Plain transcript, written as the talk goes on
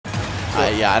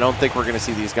Yeah, I don't think we're going to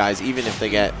see these guys, even if they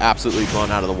get absolutely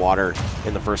blown out of the water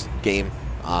in the first game,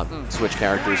 switch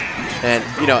characters. And,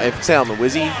 you know, if Salem and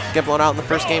Wizzy get blown out in the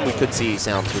first game, we could see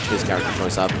Salem switch his character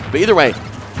choice up. But either way,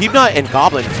 PeaBNut and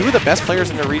Goblin, two of the best players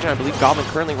in the region. I believe Goblin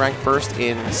currently ranked first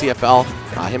in CFL.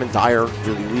 Him and Dyer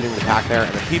really leading the pack there.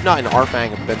 And then PeaBNut and Arfang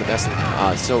have been the best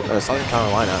in Southern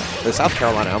Carolina. South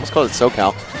Carolina. I almost called it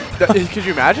SoCal. Could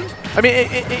you imagine? I mean,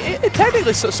 it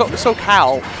technically SoCar.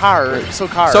 It's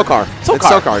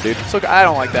SoCar, dude. I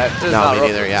don't like that. No, me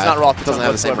neither. Yeah, it's not raw. It doesn't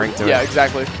have the same ring to it. Yeah,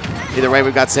 exactly. Either way,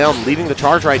 we've got Salem leading the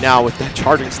charge right now with that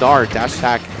charging star, dash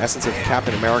attack, essence of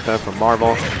Captain America from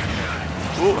Marvel.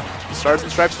 Ooh, stars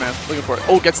and stripes, man. Looking for it.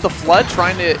 Oh, gets the flood,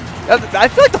 trying to. I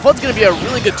feel like the flood's going to be a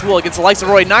really good tool against the likes of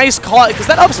Roy. Nice call, because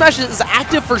that up smash is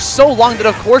active for so long that,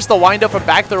 of course, the wind up and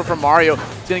back throw from Mario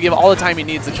is going to give all the time he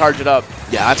needs to charge it up.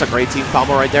 Yeah, that's a great team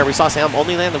combo right there. We saw Salem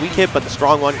only land the weak hit, but the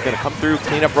strong one going to come through,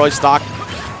 clean up Roy's stock.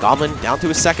 Goblin down to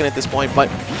his second at this point, but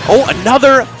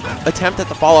another attempt at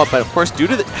the follow-up. But of course, due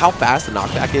to how fast the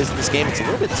knockback is in this game, it's a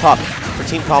little bit tough for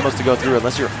team combos to go through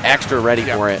unless you're extra ready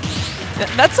for it.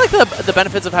 That's like the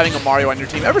benefits of having a Mario on your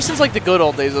team. Ever since like the good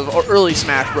old days of early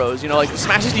Smash Bros, you know, like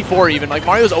Smash 64 even, like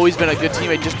Mario's always been a good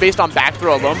teammate just based on back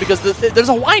throw alone because there's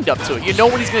a wind up to it. You know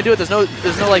when he's going to do it. There's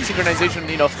no like synchronization.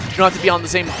 You know, you don't have to be on the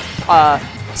same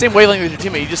wavelength with your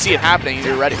teammate. You just see it happening and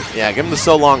you're ready. Yeah, give him the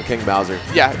so long, King Bowser.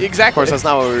 Yeah, exactly. Of course, that's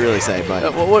not what we really say,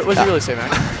 but what does he really say, man?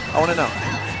 I want to know.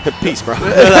 Peace, bro.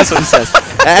 That's what he says.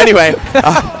 Anyway,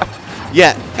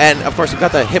 yeah, and of course you've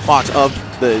got the hitbox of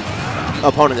the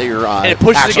opponent that you're and it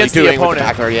pushes actually against doing the opponent. With the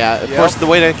back throw. Yeah, of course the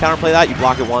way to counterplay that, you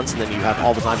block it once and then you have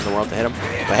all the time in the world to hit him.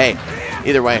 But hey,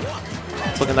 either way,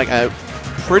 it's looking like a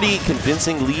pretty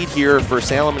convincing lead here for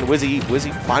Salem and Wizzy.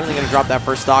 Wizzy finally going to drop that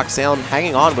first stock. Salem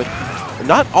hanging on with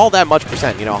not all that much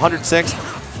percent. You know, 106,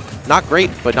 not great,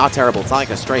 but not terrible. It's not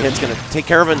like a stray hit's going to take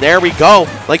care of him. There we go.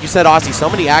 Like you said, Aussie, so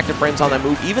many active frames on that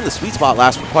move. Even the sweet spot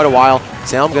lasts for quite a while.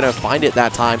 Salem going to find it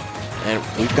that time, and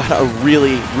we've got a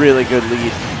really, really good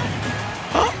lead.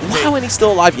 Wow, and he's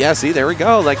still alive. Yeah, see, there we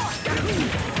go. Like,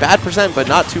 bad percent, but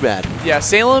not too bad. Yeah,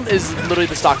 Salem is literally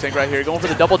the stock tank right here. Going for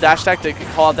the double dash attack to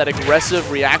call out that aggressive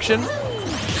reaction.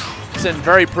 It's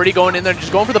very pretty going in there,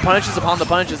 just going for the punishes upon the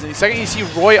punishes. And the second you see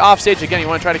Roy off stage again, you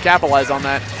want to try to capitalize on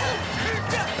that.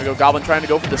 There we go, Goblin trying to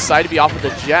go for the side to be off with the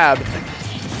jab.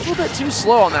 A little bit too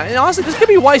slow on that. And honestly, this could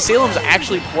be why Salem's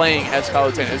actually playing as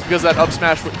Palutena, is because of that up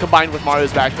smash combined with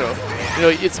Mario's back throw. You know,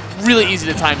 it's really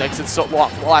easy to time that because it's so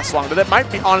lasts long, but that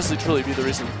might be honestly truly be the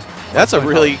reason. That's a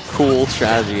really cool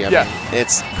strategy. I mean,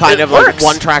 it's kind of like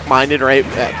one-track minded, right?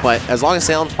 But as long as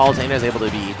Salem's Palutena is able to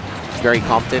be very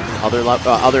competent in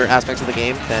other aspects of the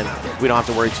game, then we don't have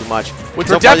to worry too much. Which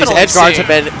so far, these edge guards have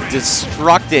been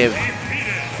destructive.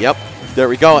 Yep. There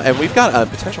we go, and we've got a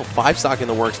potential 5-stock in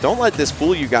the works. Don't let this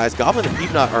fool you guys. Goblin and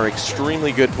PeaBNut are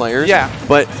extremely good players. Yeah.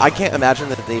 But I can't imagine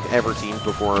that they've ever teamed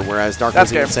before, whereas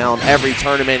DarkWizzy and Salem every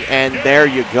tournament, and there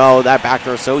you go. That back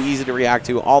throw is so easy to react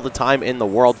to all the time in the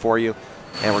world for you.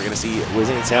 And we're going to see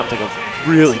Wizzy and Salem take a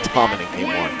really dominant game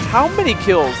one. How many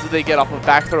kills did they get off of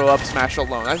back throw up smash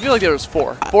alone? I feel like there was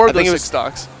 4. 4 of those 6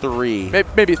 stocks. 3.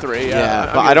 Maybe 3.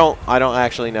 Yeah, but I don't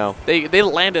actually know. They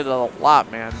landed a lot,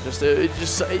 man.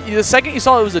 The second you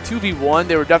saw it was a 2v1,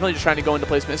 they were definitely just trying to go into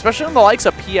placement, especially on the likes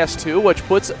of PS2, which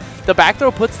puts the back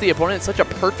throw puts the opponent in such a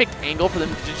perfect angle for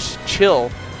them to just chill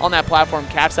on that platform,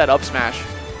 catch that up smash.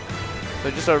 So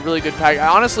just a really good pack.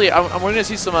 Honestly, we're going to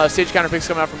see some stage counter picks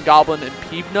coming out from Goblin and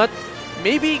PeaBNut.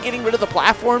 Maybe getting rid of the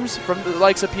platforms from the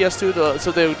likes of PS2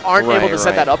 so they aren't able to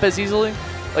set that up as easily.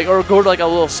 Like, or go to like a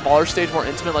little smaller stage, more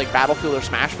intimate, like Battlefield or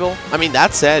Smashville. I mean,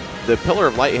 that said, the Pillar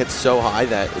of Light hits so high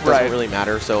that it doesn't really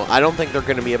matter. So I don't think they're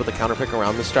going to be able to counterpick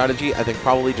around this strategy. I think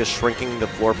probably just shrinking the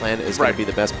floor plan is going to be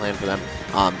the best plan for them.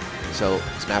 So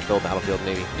Smashville, Battlefield,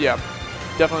 maybe. Yeah,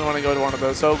 definitely want to go to one of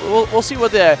those. So we'll see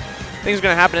what the things are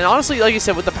going to happen. And honestly, like you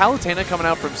said, with the Palutena coming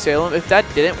out from Salem, if that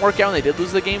didn't work out and they did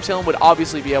lose the game, Salem would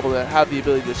obviously be able to have the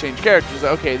ability to change characters.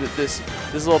 Okay, this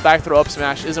little back throw up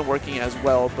smash isn't working as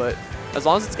well, but as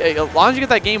long as you get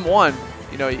that game one,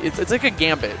 you know, it's like a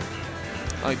gambit,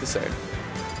 I like to say.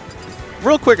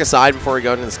 Real quick aside before we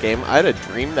go into this game, I had a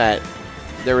dream that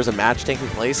there was a match taking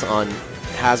place on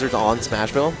Hazards on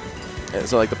Smashville. And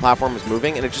so like the platform was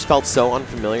moving, and it just felt so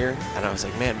unfamiliar. And I was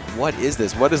like, man, what is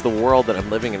this? What is the world that I'm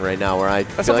living in right now where I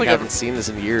feel like I haven't seen this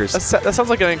in years? That sounds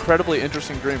like an incredibly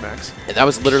interesting dream, Max. And that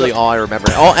was literally all I remember.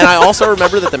 Oh, and I also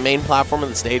remember that the main platform of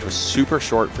the stage was super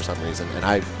short for some reason, and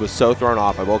I was so thrown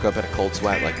off. I woke up in a cold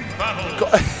sweat. Like,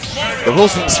 the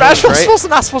rules didn't change, right?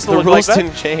 Not supposed to the look rules like that.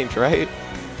 didn't change, right?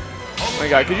 Oh my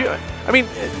god, could you? I mean,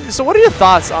 so what are your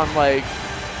thoughts on like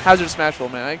Hazard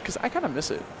Smashville, man? Because I kind of miss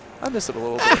it. I miss it a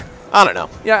little bit. I don't know.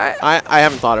 Yeah, I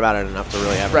haven't thought about it enough to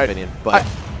really have an opinion. But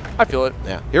I feel it.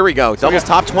 Yeah. Here we go. Doubles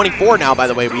top 24 now, by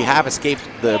the way. We have escaped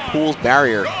the pools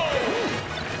barrier.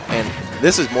 And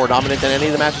this is more dominant than any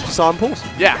of the matches we saw in pools.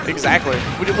 Yeah, exactly.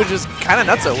 Which is kind of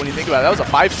nutso when you think about it. That was a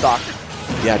 5-stock.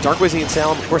 Yeah, DarkWizzy and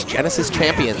Salem, of course, Genesis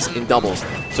champions in doubles.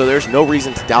 So there's no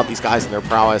reason to doubt these guys and their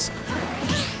prowess.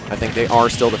 I think they are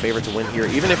still the favorite to win here.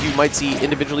 Even if you might see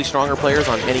individually stronger players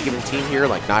on any given team here,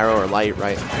 like Nairo or Light,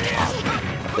 right?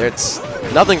 There's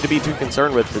nothing to be too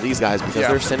concerned with for these guys because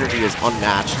their synergy is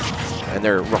unmatched. And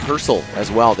their rehearsal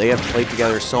as well. They have played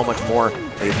together so much more.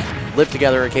 They've lived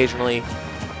together occasionally,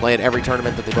 play at every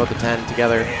tournament that they both attend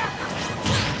together.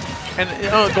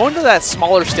 And going to that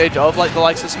smaller stage of like the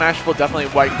likes of Smash will definitely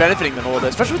benefiting them a little bit,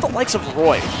 especially with the likes of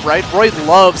Roy, right? Roy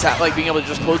loves like being able to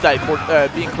just close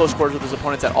that being close quarters with his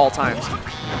opponents at all times.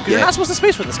 You're not supposed to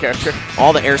space with this character.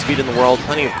 All the airspeed in the world,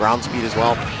 plenty of ground speed as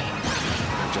well.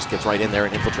 Just gets right in there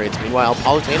and infiltrates. Meanwhile,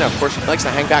 Palutena, of course, she likes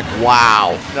to hang back.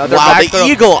 Wow. Wow, the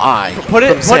eagle eye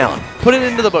from Salem. Put it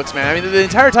into the books, man. I mean, the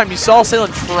entire time you saw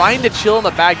Salem trying to chill in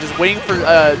the back, just waiting for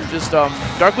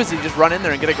DarkWizzy to just run in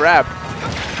there and get a grab.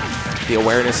 The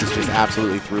awareness is just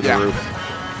absolutely through the roof.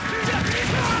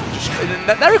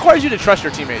 That requires you to trust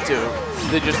your teammate, too.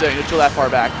 They just chill that far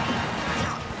back.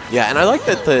 Yeah, and I like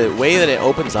that the way that it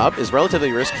opens up is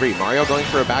relatively risk-free. Mario going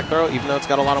for a back throw, even though it's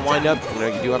got a lot of wind-up,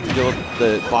 you do have to deal with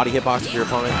the body hitbox of your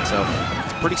opponent, so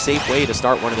it's a pretty safe way to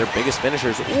start one of their biggest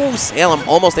finishers. Ooh, Salem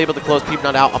almost able to close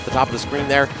PeaBNut out off the top of the screen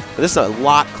there, but this is a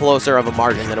lot closer of a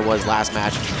margin than it was last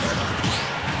match.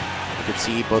 You can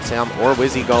see both Salem or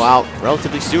Wizzy go out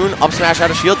relatively soon. Up smash out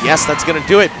of shield. Yes, that's going to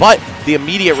do it, but the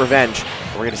immediate revenge.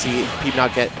 We're going to see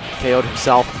PeaBNut get KO'd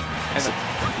himself. And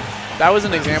that was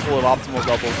an example of optimal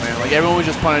doubles, man. Like, everyone was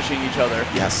just punishing each other.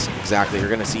 Yes, exactly. You're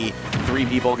going to see 3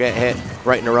 people get hit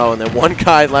right in a row, and then 1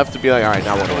 guy left to be like, all right,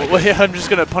 now what do I do? Well, yeah, I'm just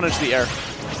going to punish the air.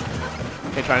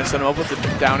 Okay, trying to set him up with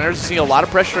the down airs. Seeing a lot of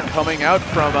pressure coming out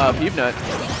from PeaBNut.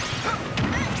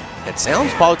 And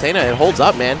Salem's Palutena, it holds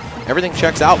up, man. Everything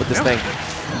checks out with this thing.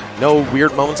 No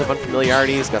weird moments of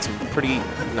unfamiliarity. He's got some pretty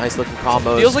nice-looking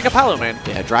combos. Feels like Apollo, man.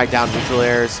 Yeah, drag down neutral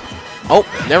airs. Oh,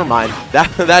 never mind.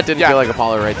 That didn't feel like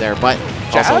Apollo right there, but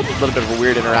also a little bit of a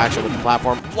weird interaction with the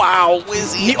platform. Wow,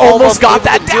 Wizzy. He almost got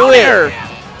that down air.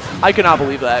 I could not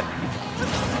believe that.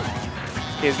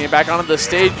 Okay, he's getting back onto the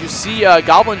stage. You see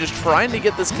Goblin just trying to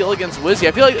get this kill against Wizzy.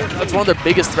 I feel like that's one of their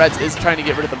biggest threats is trying to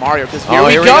get rid of the Mario. Because here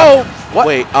we go. What?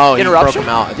 Wait, oh, interruption? He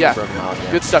broke him out. Yeah. Broke him out.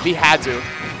 Yeah. Good stuff. He had to.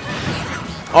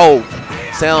 Oh,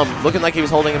 Salem looking like he was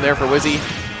holding him there for Wizzy,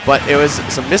 but it was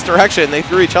some misdirection. They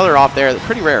threw each other off there.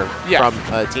 Pretty rare from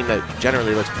a team that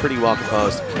generally looks pretty well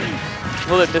composed. A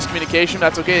little bit of miscommunication.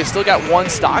 That's okay. They still got 1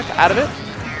 stock out of it.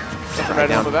 Right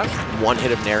down, 1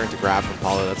 hit of Nair into grab from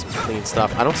Paulo. That's some clean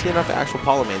stuff. I don't see enough actual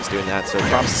Paulo mains doing that, so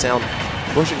props to Salem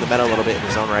pushing the meta a little bit in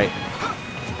his own right.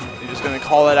 He's just going to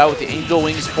call that out with the Angel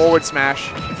Wings forward smash.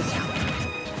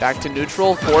 Back to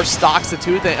neutral, 4 stocks to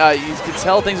 2. You can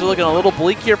tell things are looking a little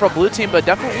bleak here for blue team, but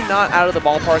definitely not out of the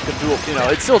ballpark of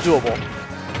doable. It's still doable.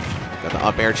 Got the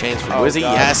up air chains from Wizzy.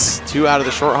 Yes, 2 out of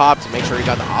the short hop to make sure he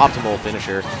got the optimal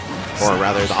finisher, or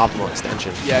rather the optimal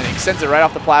extension. Yeah, and he extends it right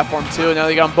off the platform too. And now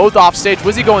they got them both off stage.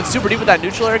 Wizzy going super deep with that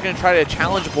neutral air, going to try to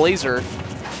challenge Blazer.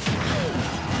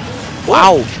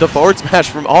 Wow, the forward smash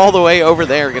from all the way over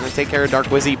there, going to take care of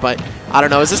DarkWizzy, but I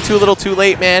don't know, is this too little too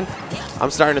late, man? I'm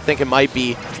starting to think it might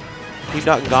be.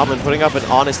 PeaBNut and Goblin putting up an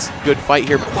honest, good fight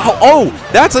here. Wow, oh,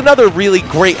 that's another really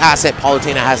great asset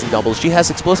Palutena has in doubles. She has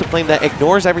Explosive Flame that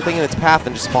ignores everything in its path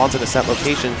and just spawns in a set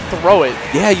location. Throw it.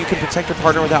 Yeah, you can protect your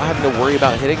partner without having to worry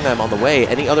about hitting them on the way.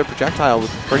 Any other projectile would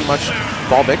pretty much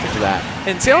fall victim to that.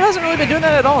 And Salem hasn't really been doing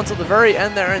that at all until the very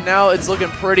end there, and now it's looking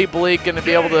pretty bleak. Going to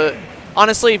be able to...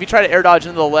 Honestly, if you try to air dodge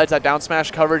into the ledge, that down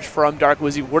smash coverage from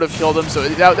DarkWizzy would have killed him, so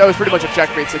that was pretty much a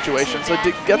checkmate situation. So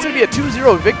that's going to be a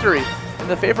 2-0 victory in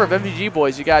the favor of MVG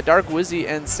boys. You got DarkWizzy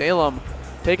and Salem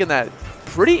taking that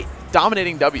pretty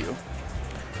dominating W.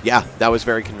 Yeah, that was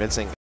very convincing.